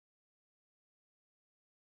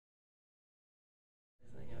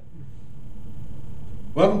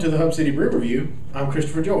Welcome to the Hub City Brew Review. I'm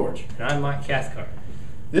Christopher George. And I'm Mike Cathcart.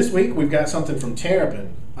 This week we've got something from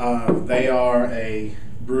Terrapin. They are a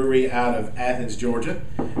brewery out of Athens, Georgia,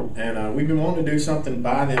 and we've been wanting to do something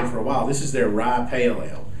by them for a while. This is their Rye Pale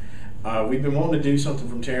Ale. We've been wanting to do something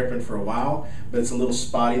from Terrapin for a while, but it's a little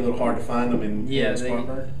spotty, a little hard to find them in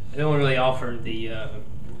Spartanburg. They don't really offer the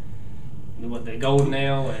golden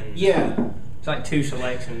ale, and it's like two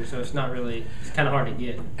selections, so it's not really, it's kind of hard to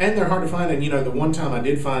get. And they're hard to find, and the one time I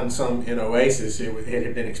did find some in Oasis, it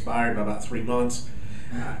had been expired by about 3 months.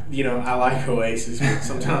 I like Oasis, but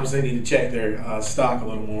sometimes they need to check their stock a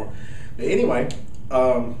little more. But anyway,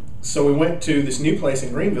 so we went to this new place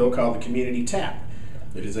in Greenville called the Community Tap.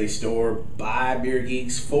 It is a store by beer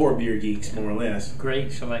geeks, for beer geeks, more or less.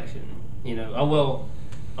 Great selection.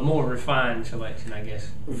 A more refined selection, I guess.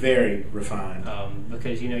 Very refined.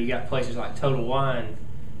 Because, you got places like Total Wine.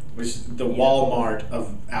 Which is the Walmart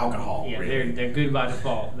of alcohol, yeah, really. They're good by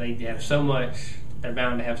default. They have so much, they're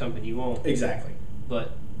bound to have something you want. Exactly.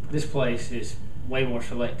 But this place is way more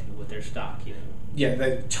selective with their stock, Yeah,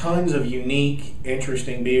 there are tons of unique,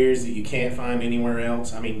 interesting beers that you can't find anywhere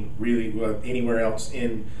else. I mean, really, anywhere else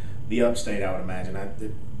in the upstate, I would imagine. I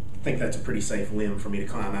think that's a pretty safe limb for me to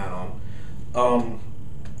climb out on.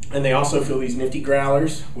 And they also fill these nifty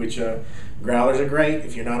growlers, which growlers are great.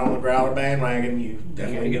 If you're not on the growler bandwagon, you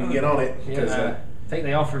definitely need to get on it. I think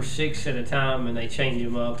they offer 6 at a time, and they change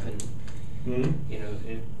them up, and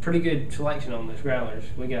pretty good selection on those growlers.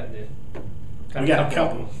 We got a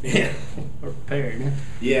couple. Yeah, we're prepared.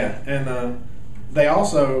 Yeah, and they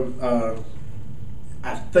also,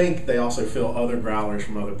 I think they also fill other growlers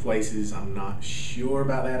from other places. I'm not sure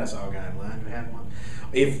about that. I saw a guy in line who had one.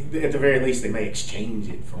 If at the very least they may exchange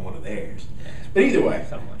it for one of theirs. Yeah, but either way,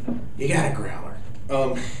 like you got a growler.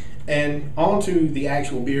 And on to the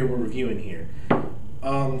actual beer we're reviewing here.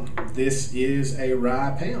 This is a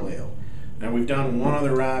rye pale ale. Now, we've done one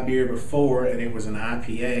other rye beer before, and it was an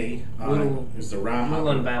IPA. It was the rye. A little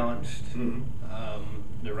unbalanced. Mm-hmm.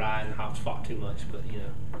 The rye and hops fought too much, but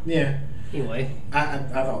Yeah. Anyway, I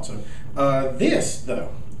thought so. This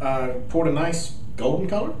though poured a nice golden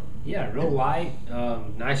color. Yeah, real light,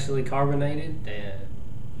 nicely carbonated,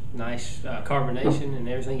 nice carbonation and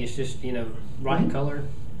everything. It's just right color.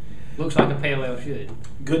 Looks like a pale ale should.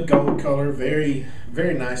 Good gold color, very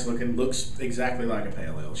very nice looking. Looks exactly like a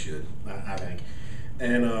pale ale should, I think.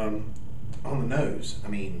 And on the nose, I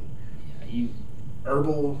mean,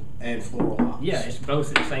 herbal and floral hops. Yeah, it's both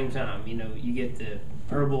at the same time. You get the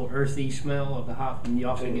herbal, earthy smell of the hop, and you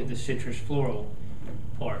also get the citrus floral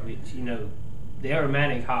part. Which, the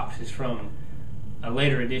aromatic hops is from a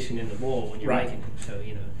later addition in the boil when you're making it. So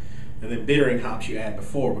And then bittering hops you add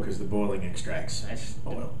before because the boiling extracts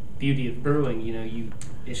oil. Beauty of brewing,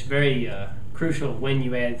 it's very crucial when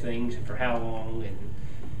you add things and for how long. And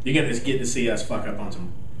you're gonna just get to see us fuck up on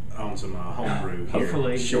some homebrew here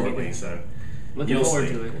hopefully shortly. So looking forward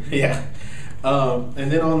to it. Yeah.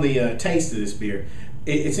 And then on the taste of this beer,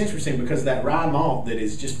 it's interesting because that rye malt that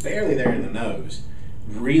is just barely there in the nose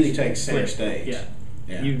really takes center stage.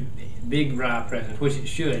 Yeah. Big rye presence, which it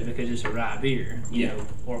should because it's a rye beer.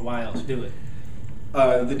 Or why else do it?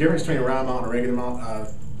 The difference between a rye malt and a regular malt,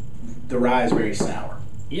 the rye is very sour.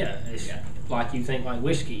 Yeah, it's like you think like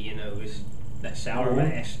whiskey. It's that sour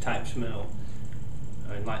mash type smell.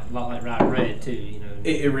 I mean, a lot like rye bread too.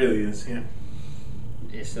 It really is. Yeah.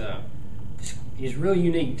 It's real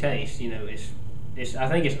unique taste. It's I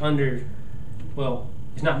think it's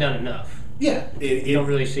it's not done enough. Yeah, you don't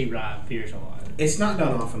really see rye beers a lot. It's not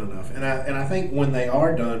done often enough, and I think when they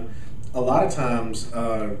are done, a lot of times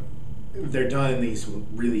they're done in these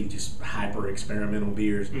really just hyper experimental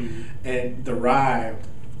beers, and the rye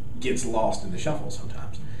gets lost in the shuffle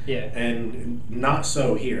sometimes. Yeah, and not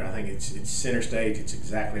so here. I think it's center stage. It's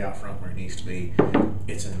exactly out front where it needs to be.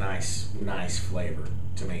 It's a nice flavor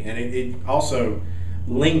to me, and it also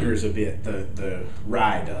lingers a bit. The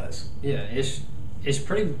rye does. Yeah, it's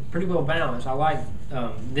pretty well balanced. I like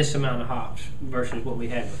this amount of hops versus what we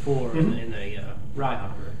had before in the rye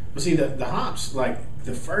hopper. Well, see, the hops, like,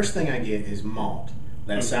 the first thing I get is malt,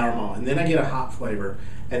 that sour malt, and then I get a hop flavor,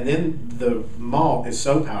 and then the malt is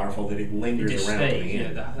so powerful that it lingers around to the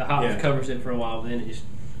end. The hop covers it for a while, then it just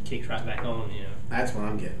kicks right back on. That's what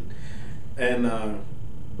I'm getting. And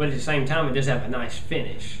but at the same time, it does have a nice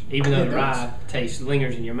finish, even though the rye taste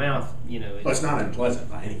lingers in your mouth. It's not unpleasant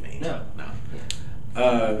by any means. No.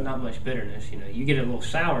 Not much bitterness. You get a little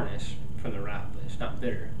sourness from the rye, but it's not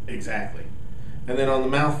bitter. Exactly. And then on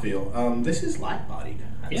the mouthfeel, this is light bodied.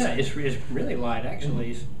 Yeah, it's really light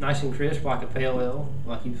actually. It's nice and crisp like a pale ale,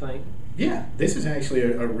 like you think. Yeah, this is actually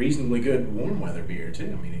a reasonably good warm weather beer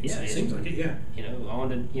too. I mean, it seems like it. Yeah. You know, on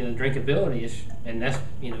to drinkability is, and that's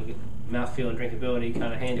mouthfeel and drinkability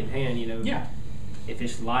kind of hand in hand. You know. Yeah. If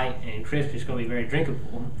it's light and crisp, it's going to be very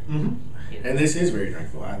drinkable. Mm-hmm. And this is very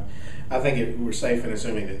drinkable. I think we're safe in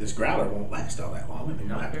assuming that this growler won't last all that long, and then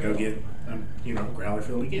we'll have to go get growler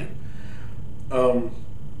filled again.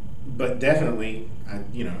 But definitely,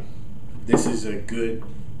 this is a good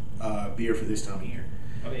beer for this time of year.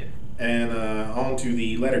 Oh yeah. And on to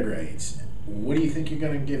the letter grades. What do you think you're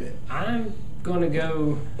going to give it? I'm going to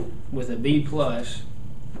go with a B+.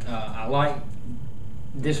 I like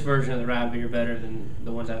this version of the rye beer better than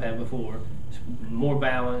the ones I've had before. It's more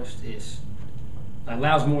balanced. It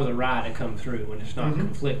allows more of the rye to come through when it's not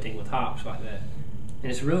conflicting with hops like that.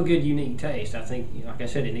 And it's a real good, unique taste. I think, like I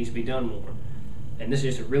said, it needs to be done more. And this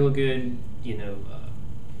is a real good,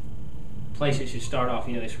 place it should start off.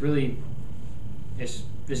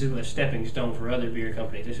 This is a stepping stone for other beer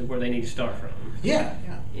companies. This is where they need to start from. Yeah.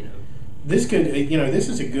 This could, this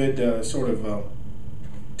is a good sort of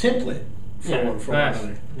template for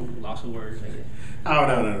another. Lots of words, I guess. Oh,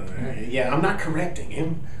 no. Yeah, I'm not correcting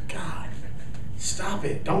him. God, stop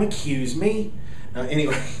it. Don't accuse me.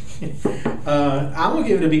 Anyway, I'm going to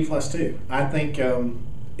give it a B+ too. I think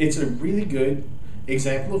it's a really good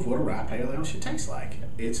example of what a rye pale ale should taste like.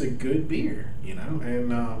 It's a good beer,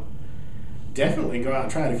 and definitely go out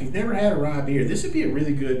and try it. If you've never had a rye beer, this would be a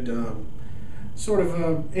really good sort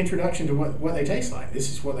of introduction to what they taste like.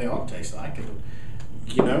 This is what they all taste like, and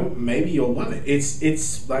maybe you'll love it.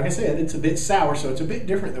 It's like I said, it's a bit sour, so it's a bit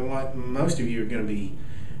different than what most of you are going to be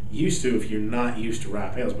used to if you're not used to rye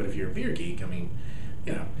pales. But if you're a beer geek, I mean,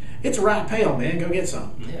 it's a rye pale, man. Go get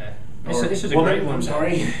some. Yeah. This is a great one. I'm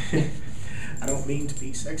sorry. I don't mean to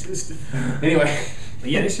be sexist. Anyway. But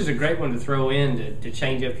yeah, this is a great one to throw in to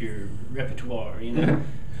change up your repertoire.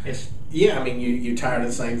 Yeah, I mean, you're tired of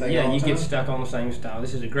the same thing. Yeah, all the you time? get stuck on the same style.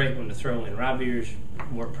 This is a great one to throw in. Rye beers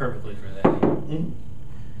work perfectly for that. Mm-hmm.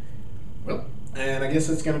 Well, and I guess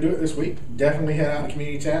that's going to do it this week. Definitely head out to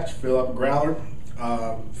Community Taps, fill up a growler,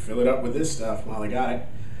 fill it up with this stuff while they got it,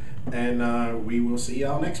 and we will see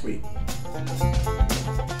y'all next week.